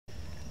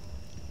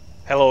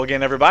Hello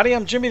again, everybody.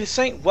 I'm Jimmy the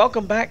Saint.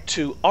 Welcome back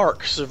to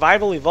ARK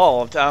Survival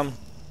Evolved.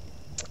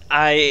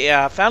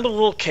 I found a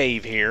little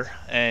cave here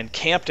and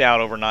camped out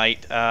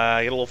overnight.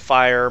 I got a little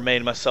fire,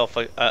 made myself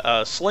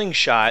a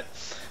slingshot.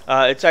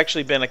 It's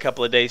actually been a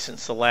couple of days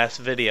since the last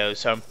video,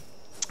 so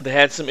they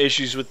had some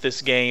issues with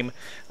this game.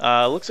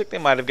 Looks like they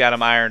might have got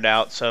them ironed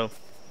out, so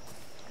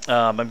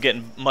I'm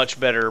getting much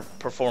better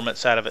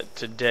performance out of it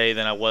today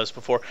than I was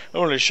before. I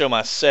wanted to show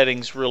my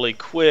settings really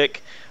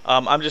quick.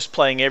 I'm just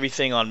playing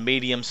everything on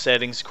medium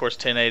settings, of course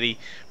 1080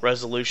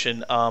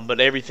 resolution,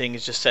 but everything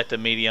is just set to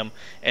medium,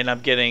 and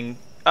I'm getting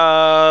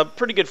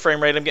pretty good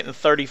frame rate. I'm getting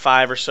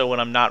 35 or so when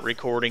I'm not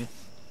recording,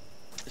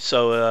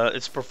 so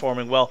it's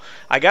performing well.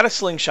 I got a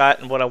slingshot,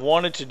 and what I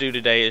wanted to do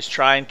today is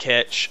try and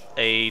catch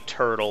a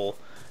turtle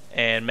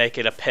and make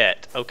it a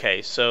pet.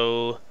 Okay,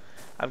 so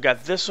I've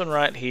got this one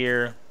right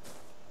here.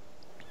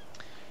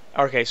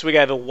 Okay, so we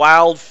got a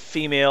wild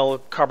female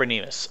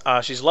Carbonemus.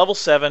 She's level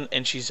 7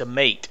 and she's a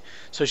mate.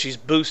 So she's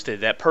boosted.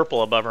 That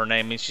purple above her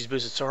name means she's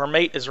boosted. So her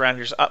mate is around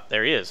here. Up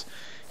there he is.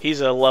 He's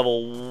a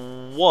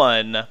level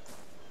 1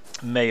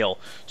 male.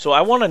 So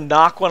I want to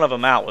knock one of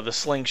them out with a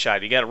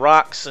slingshot. You got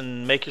rocks,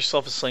 and make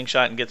yourself a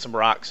slingshot and get some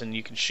rocks and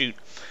you can shoot.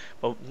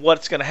 But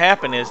what's going to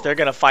happen is they're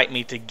going to fight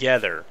me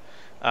together.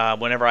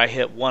 Whenever I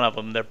hit one of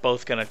them, they're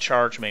both going to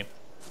charge me.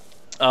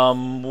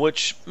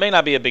 Which may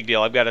not be a big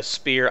deal. I've got a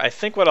spear. I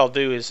think what I'll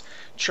do is,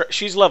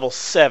 she's level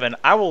 7.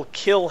 I will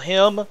kill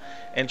him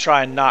and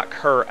try and knock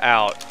her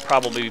out.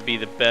 Probably be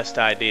the best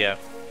idea.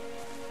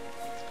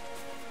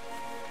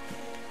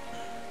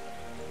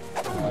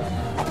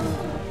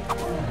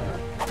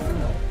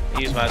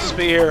 Use my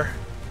spear.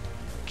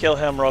 Kill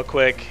him real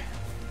quick.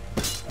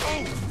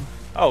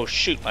 Oh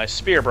shoot, my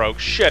spear broke.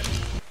 Shit.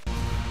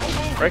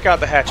 Break out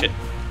the hatchet.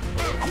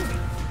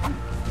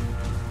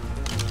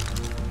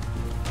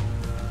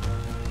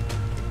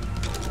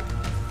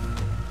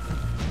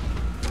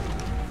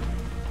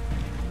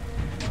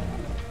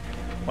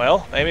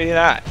 Well, maybe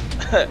not.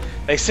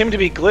 They seem to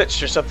be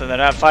glitched or something. They're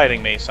not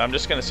fighting me, so I'm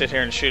just going to sit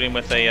here and shoot him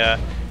with a... they're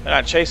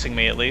not chasing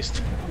me, at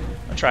least.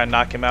 I'll try and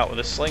knock him out with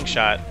a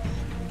slingshot.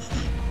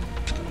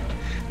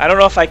 I don't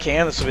know if I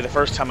can. This will be the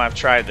first time I've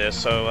tried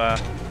this. So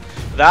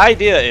the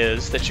idea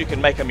is that you can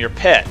make him your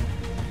pet.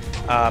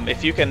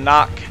 If you can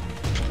knock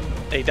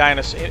a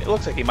dinosaur... It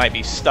looks like he might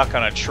be stuck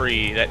on a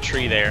tree, that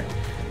tree there.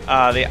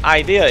 The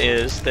idea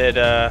is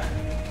that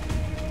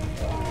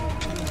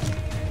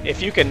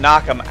if you can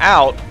knock him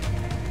out,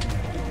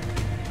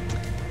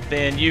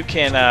 then you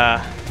can,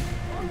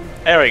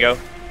 there we go.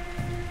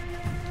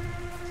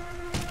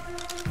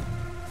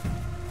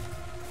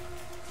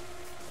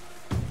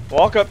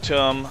 Walk up to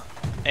them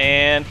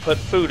and put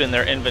food in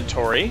their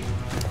inventory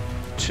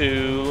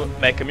to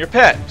make them your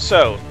pet.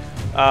 So,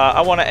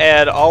 I want to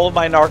add all of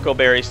my narco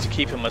berries to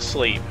keep him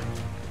asleep.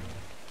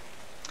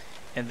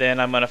 And then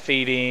I'm going to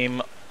feed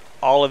him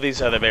all of these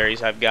other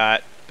berries I've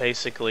got,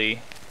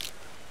 basically.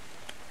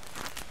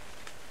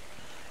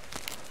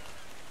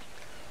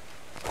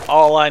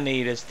 All I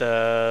need is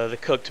the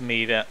cooked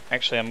meat.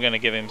 Actually, I'm going to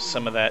give him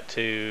some of that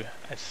too.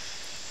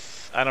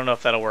 I don't know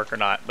if that'll work or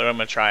not, but I'm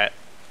going to try it.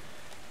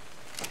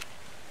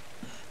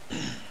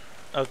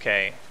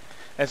 Okay.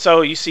 And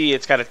so you see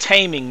it's got a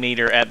taming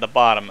meter at the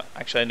bottom.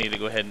 Actually, I need to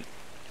go ahead and...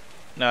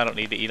 No, I don't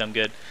need to eat. I'm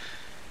good.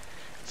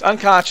 It's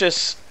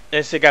unconscious.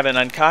 It's got an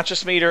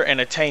unconscious meter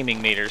and a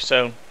taming meter.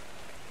 So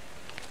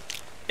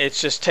it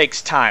just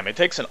takes time. It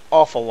takes an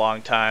awful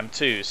long time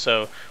too.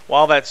 So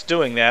while that's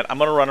doing that, I'm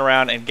going to run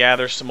around and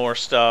gather some more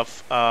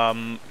stuff.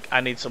 I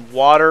need some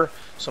water,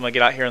 so I'm going to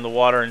get out here in the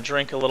water and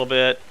drink a little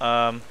bit.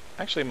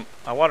 Actually,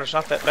 my water's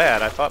not that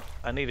bad. I thought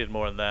I needed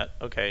more than that.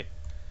 Okay.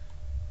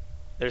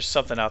 There's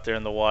something out there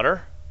in the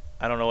water.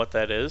 I don't know what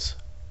that is.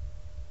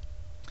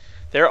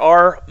 There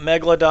are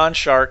megalodon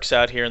sharks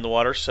out here in the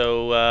water,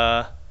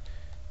 so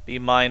be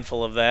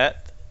mindful of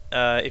that.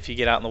 If you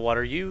get out in the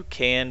water, you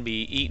can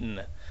be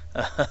eaten.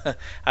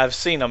 I've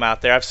seen them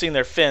out there. I've seen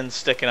their fins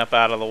sticking up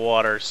out of the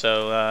water.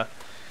 So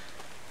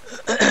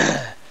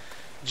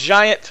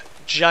giant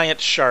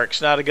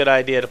sharks, not a good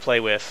idea to play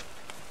with.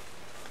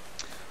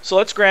 So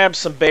let's grab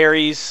some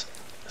berries,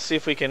 see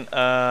if we can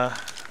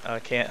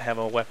I can't have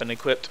a weapon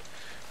equipped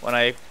when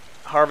I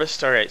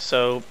harvest. Alright,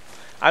 so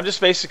I'm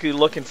just basically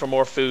looking for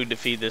more food to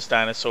feed this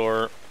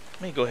dinosaur.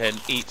 Let me go ahead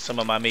and eat some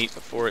of my meat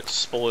before it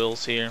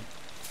spoils here.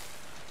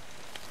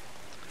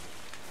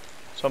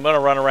 So I'm going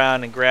to run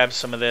around and grab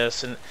some of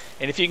this, and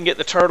if you can get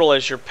the turtle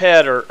as your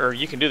pet, or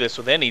you can do this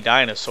with any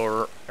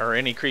dinosaur or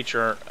any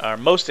creature, or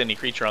most any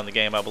creature on the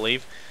game, I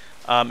believe.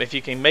 If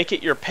you can make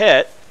it your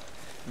pet,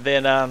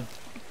 then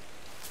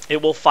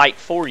it will fight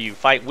for you,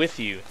 fight with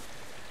you.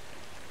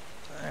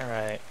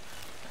 Alright.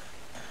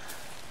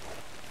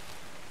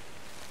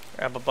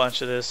 Grab a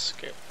bunch of this.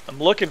 I'm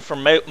looking for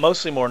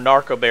mostly more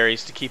narco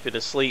berries to keep it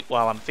asleep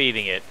while I'm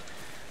feeding it.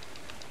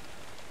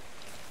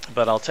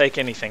 But I'll take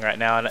anything right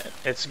now, and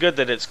it's good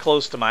that it's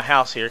close to my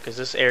house here because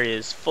this area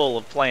is full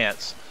of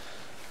plants.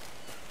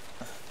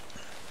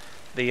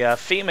 The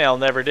female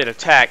never did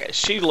attack.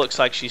 She looks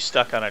like she's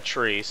stuck on a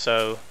tree,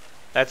 so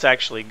That's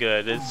actually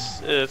good.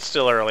 It's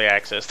still early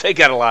access.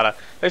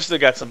 They've still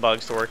got some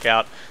bugs to work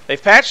out.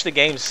 They've patched the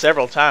game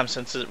several times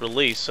since it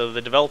released, so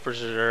the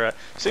developers are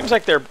seems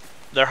like they're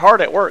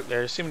hard at work.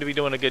 They seem to be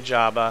doing a good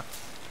job.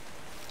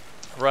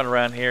 Run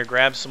around here,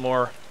 grab some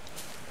more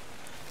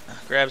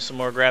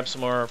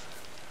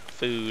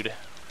food.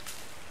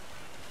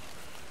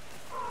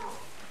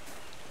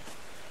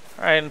 All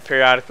right, and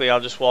periodically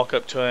I'll just walk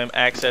up to him,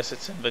 access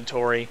its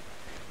inventory,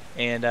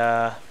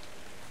 and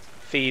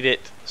feed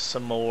it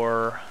some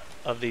more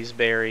of these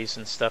berries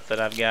and stuff that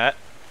I've got.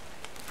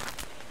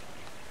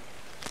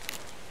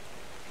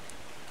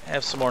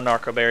 Have some more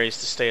narco berries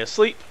to stay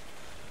asleep.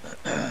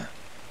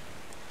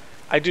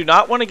 I do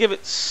not want to give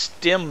it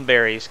stem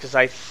berries because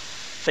I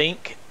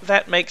think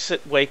that makes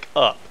it wake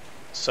up.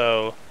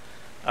 So,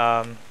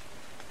 and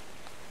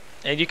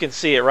you can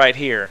see it right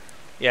here.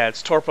 Yeah,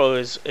 its torpo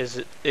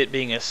is it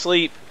being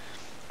asleep.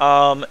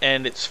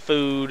 And its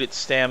food, its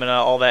stamina,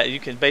 all that.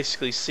 You can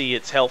basically see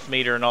its health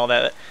meter and all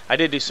that. I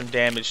did do some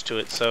damage to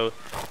it, so.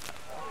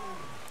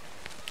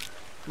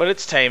 But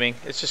it's taming.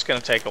 It's just going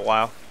to take a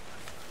while.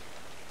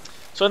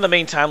 So in the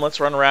meantime, let's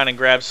run around and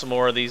grab some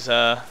more of these.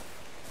 Grab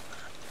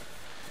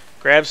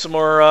some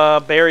more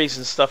berries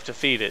and stuff to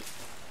feed it.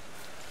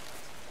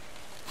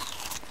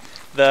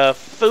 The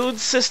food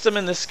system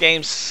in this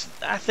game,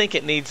 I think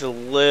it needs a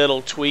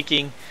little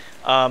tweaking.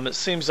 It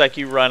seems like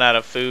you run out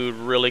of food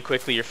really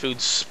quickly. Your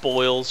food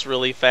spoils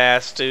really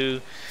fast too.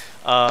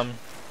 I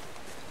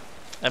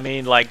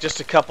mean, like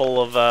just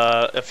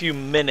a few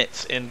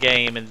minutes in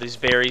game, and these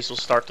berries will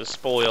start to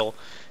spoil.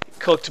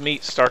 Cooked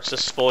meat starts to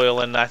spoil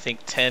in I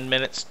think 10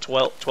 minutes,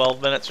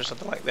 12 minutes or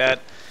something like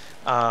that.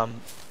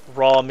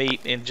 Raw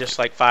meat in just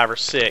like 5 or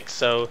 6.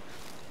 So,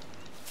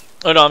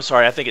 oh no, I'm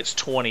sorry. I think it's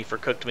 20 for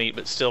cooked meat,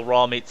 but still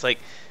raw meat's like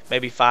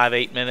maybe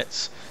 5-8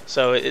 minutes.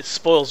 So it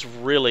spoils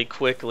really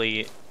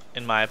quickly,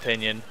 in my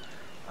opinion.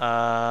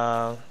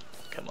 Come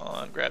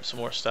on, grab some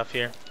more stuff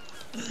here.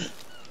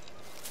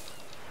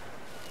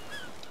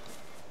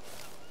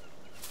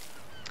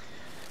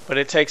 But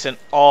it takes an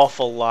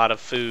awful lot of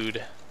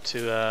food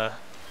to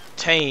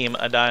tame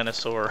a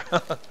dinosaur.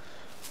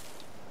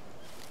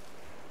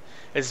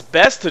 It's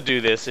best to do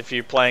this if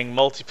you're playing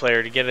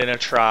multiplayer, to get in a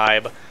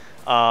tribe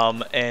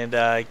and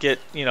get,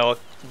 you know,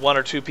 1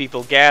 or 2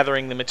 people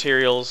gathering the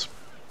materials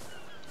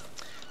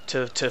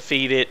to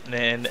feed it,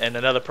 and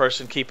another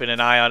person keeping an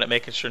eye on it,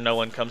 making sure no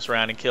one comes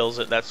around and kills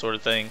it, that sort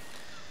of thing.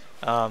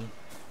 So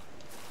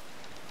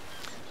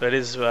it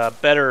is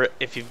better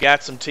if you've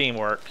got some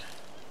teamwork,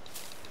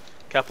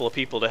 a couple of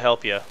people to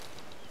help you.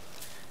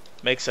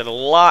 Makes it a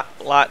lot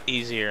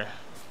easier.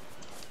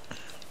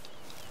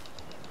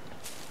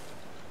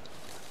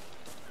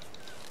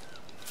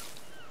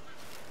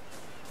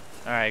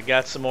 Alright,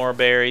 got some more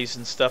berries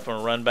and stuff. I'm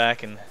gonna run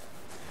back and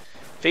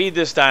feed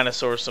this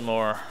dinosaur some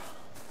more.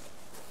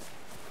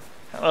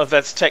 I don't know if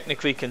that's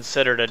technically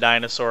considered a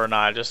dinosaur or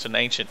not, just an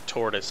ancient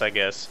tortoise, I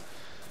guess.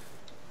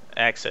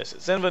 Access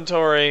its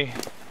inventory.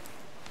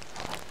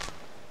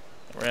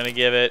 We're gonna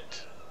give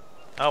it...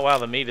 Oh wow,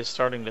 the meat is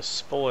starting to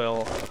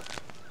spoil.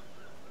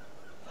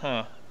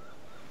 Huh.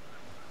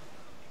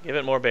 Give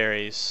it more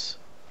berries.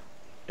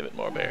 Give it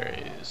more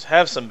berries.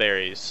 Have some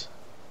berries.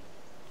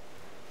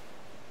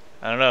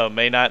 I don't know,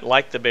 may not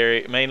like the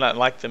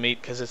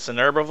meat because it's an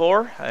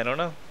herbivore. I don't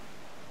know.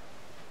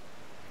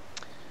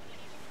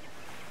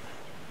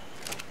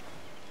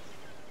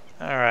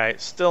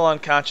 Alright, still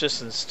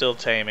unconscious and still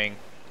taming.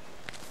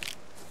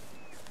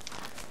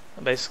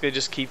 I'll basically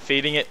just keep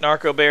feeding it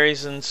narco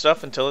berries and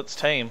stuff until it's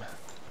tame.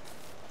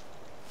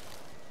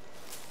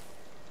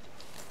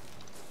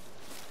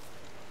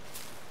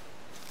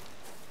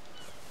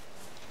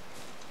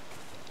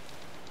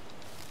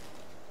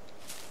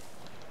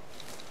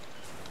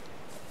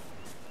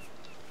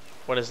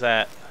 What is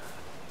that?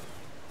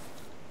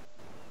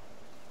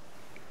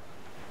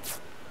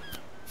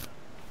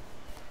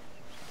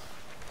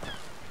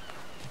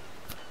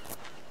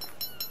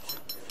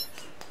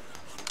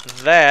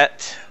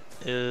 That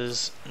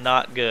is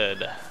not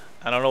good.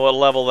 I don't know what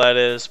level that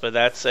is, but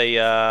that's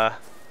a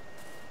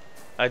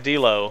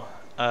Dilo.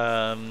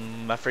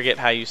 I forget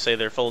how you say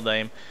their full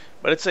name,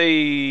 but it's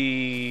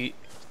a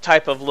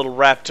type of little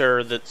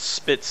raptor that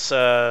spits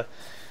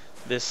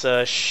this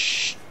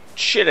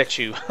shit at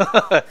you.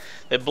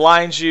 It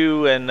blinds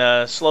you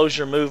and slows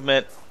your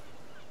movement.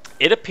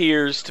 It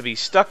appears to be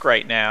stuck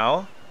right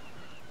now,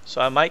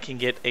 so I might can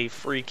get a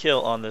free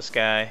kill on this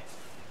guy.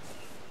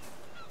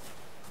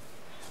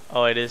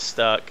 Oh, it is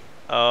stuck.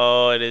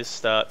 Oh, it is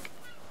stuck.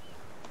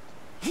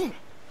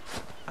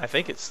 I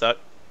think it's stuck.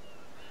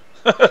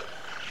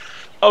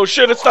 Oh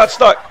shit, it's not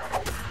stuck.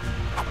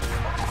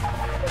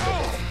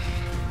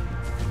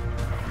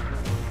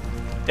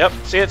 Yep,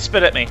 see, it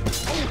spit at me.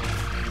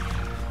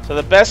 So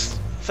the best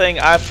thing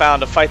I've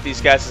found to fight these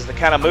guys is to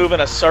kind of move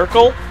in a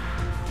circle.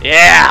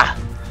 Yeah!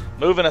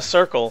 Move in a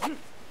circle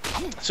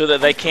so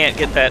that they can't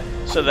get that,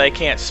 so they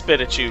can't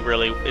spit at you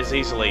really as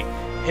easily,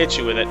 hit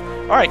you with it.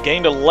 Alright,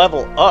 gained a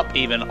level up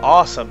even.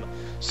 Awesome.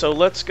 So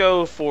let's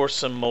go for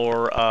some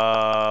more,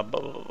 I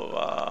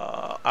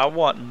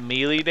want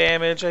melee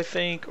damage, I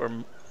think, or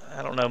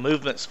I don't know,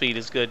 movement speed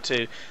is good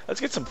too.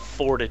 Let's get some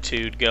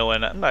fortitude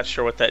going. I'm not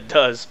sure what that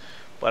does,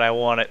 but I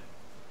want it.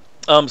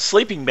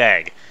 Sleeping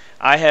bag.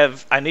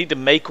 I need to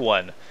make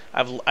one.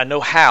 I know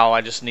how, I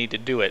just need to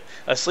do it.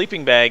 A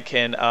sleeping bag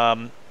can,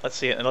 let's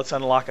see, and let's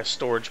unlock a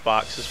storage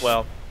box as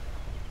well.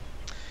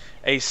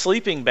 A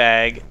sleeping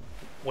bag,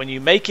 when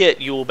you make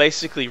it, you will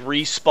basically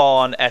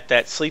respawn at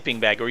that sleeping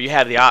bag, or you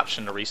have the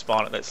option to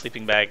respawn at that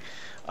sleeping bag.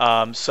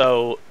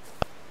 So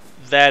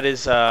that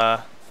is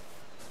a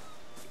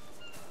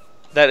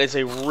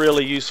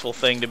really useful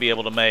thing to be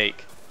able to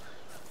make.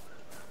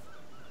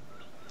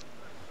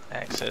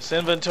 Access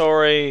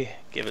inventory,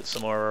 give it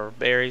some more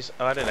berries.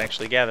 Oh, I didn't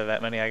actually gather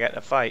that many. I got in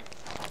a fight.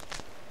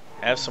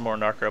 Have some more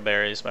narco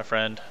berries, my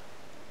friend.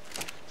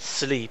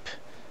 Sleep.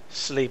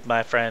 Sleep,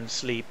 my friend,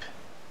 sleep.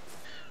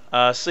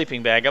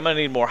 Sleeping bag. I'm going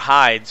to need more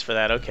hides for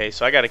that. Okay,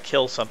 so I got to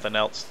kill something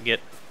else to get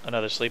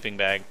another sleeping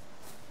bag.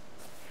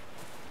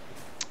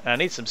 And I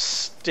need some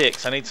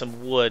sticks. I need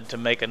some wood to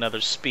make another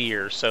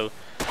spear. So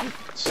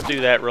let's do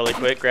that really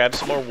quick. Grab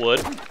some more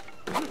wood.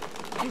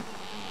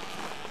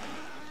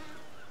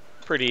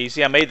 Pretty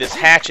easy. I made this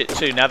hatchet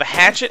too. Now the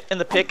hatchet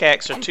and the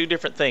pickaxe are two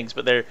different things,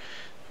 but they're,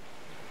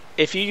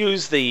 if you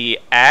use the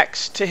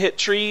axe to hit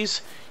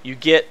trees, you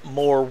get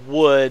more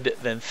wood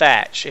than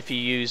thatch. If you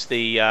use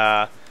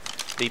the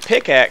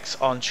pickaxe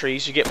on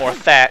trees, you get more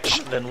thatch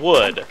than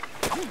wood.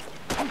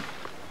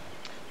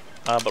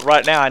 But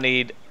right now I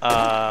need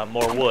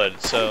more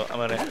wood, so I'm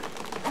gonna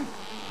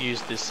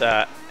use this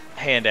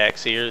hand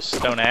axe here,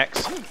 stone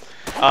axe.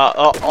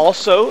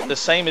 Also, the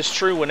same is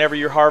true whenever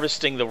you're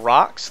harvesting the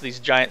rocks, these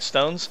giant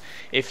stones.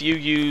 If you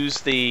use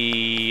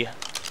the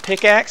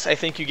pickaxe, I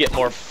think you get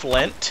more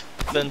flint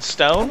than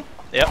stone.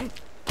 Yep.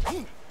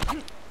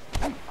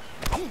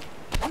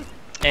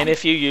 And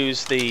if you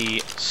use the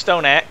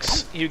stone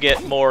axe, you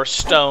get more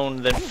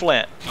stone than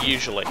flint,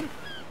 usually.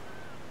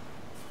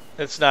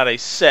 It's not a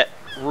set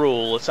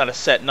rule, it's not a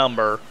set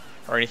number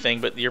or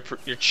anything, but your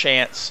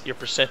chance, your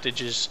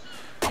percentages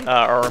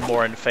are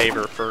more in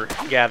favor for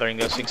gathering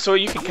those things. So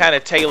you can kind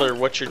of tailor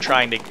what you're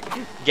trying to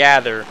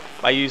gather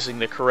by using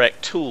the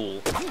correct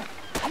tool.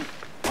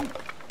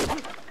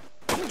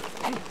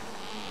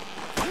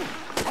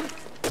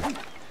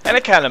 And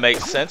it kind of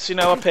makes sense. You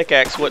know, a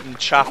pickaxe wouldn't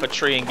chop a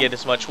tree and get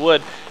as much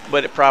wood,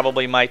 but it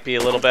probably might be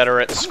a little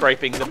better at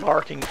scraping the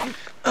bark and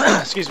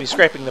excuse me,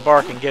 scraping the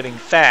bark and getting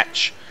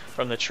thatch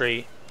from the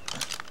tree.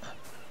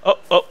 Oh,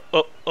 oh,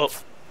 oh, oh.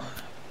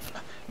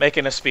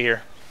 Making a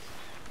spear.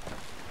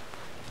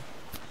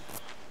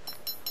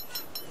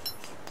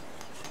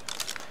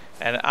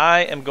 And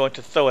I am going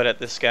to throw it at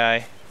this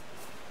guy.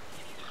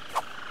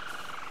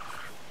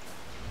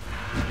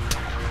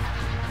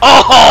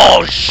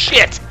 Oh,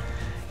 shit!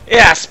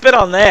 Yeah, spit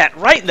on that.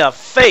 Right in the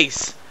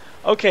face.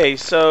 Okay,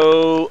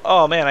 so...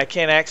 Oh, man, I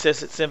can't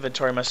access its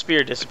inventory. My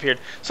spear disappeared.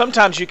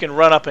 Sometimes you can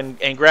run up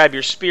and grab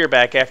your spear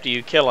back after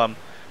you kill him.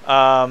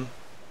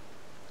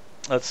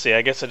 Let's see.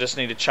 I guess I just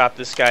need to chop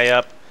this guy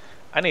up.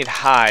 I need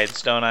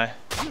hides, don't I?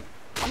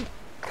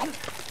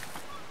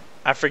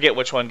 I forget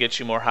which one gets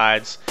you more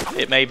hides.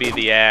 It may be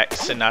the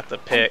axe and not the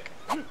pick.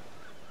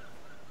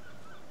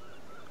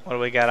 What do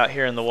we got out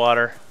here in the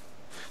water?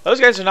 Those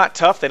guys are not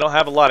tough. They don't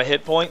have a lot of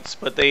hit points,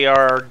 but they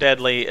are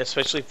deadly,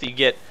 especially if you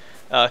get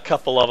a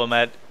couple of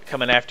them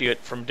coming after you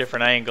from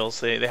different angles.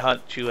 They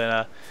hunt you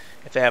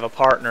if they have a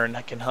partner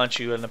and can hunt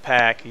you in the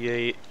pack.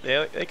 They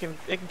can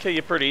kill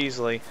you pretty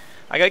easily.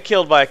 I got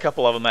killed by a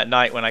couple of them at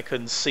night when I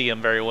couldn't see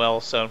them very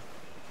well. So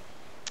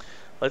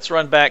let's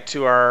run back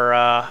to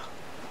our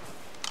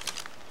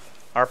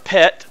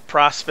pet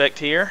prospect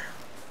here.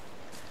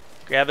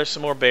 Gather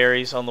some more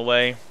berries on the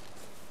way.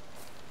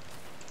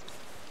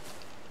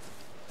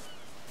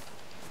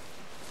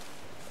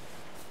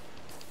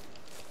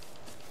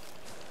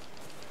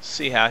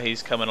 See how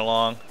he's coming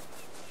along.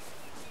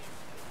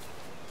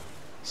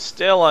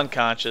 Still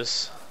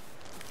unconscious.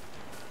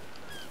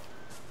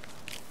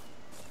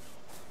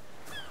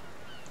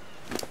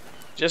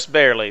 Just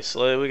barely.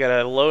 So we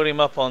gotta load him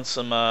up on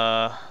some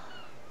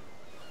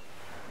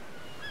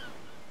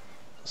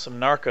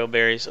narco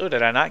berries. Oh,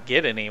 did I not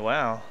get any?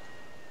 Wow.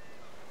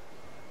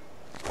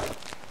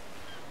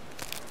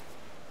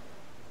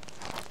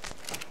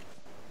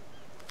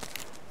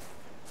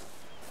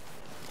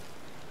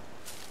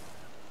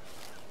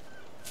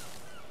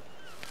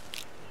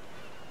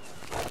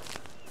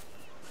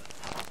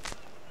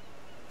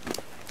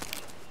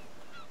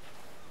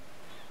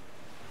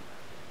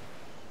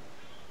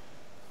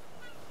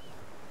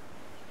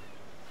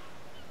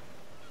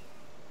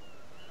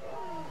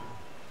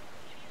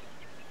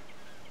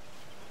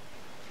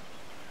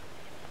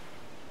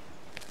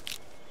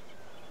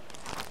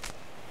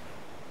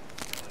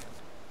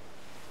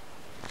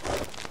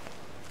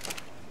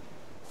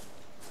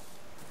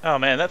 Oh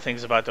man, that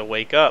thing's about to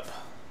wake up.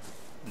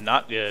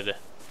 Not good.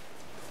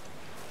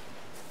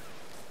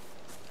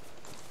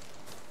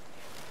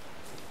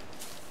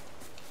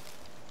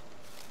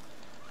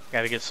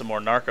 Gotta get some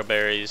more narco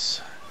berries.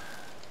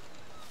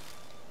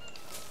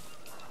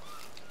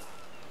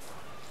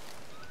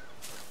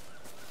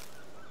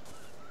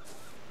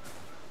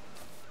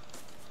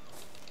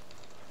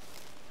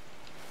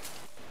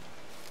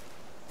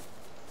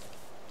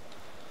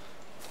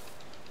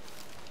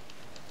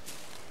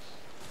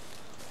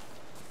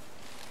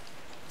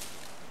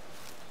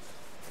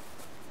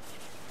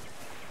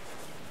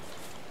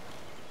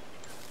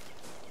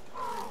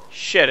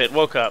 shit, it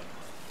woke up.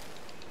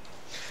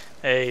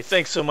 Hey,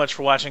 thanks so much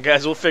for watching,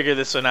 guys. We'll figure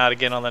this one out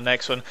again on the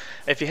next one.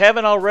 If you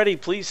haven't already,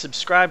 please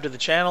subscribe to the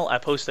channel. I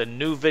post a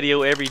new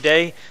video every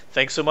day.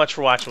 Thanks so much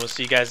for watching. We'll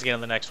see you guys again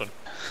on the next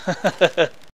one.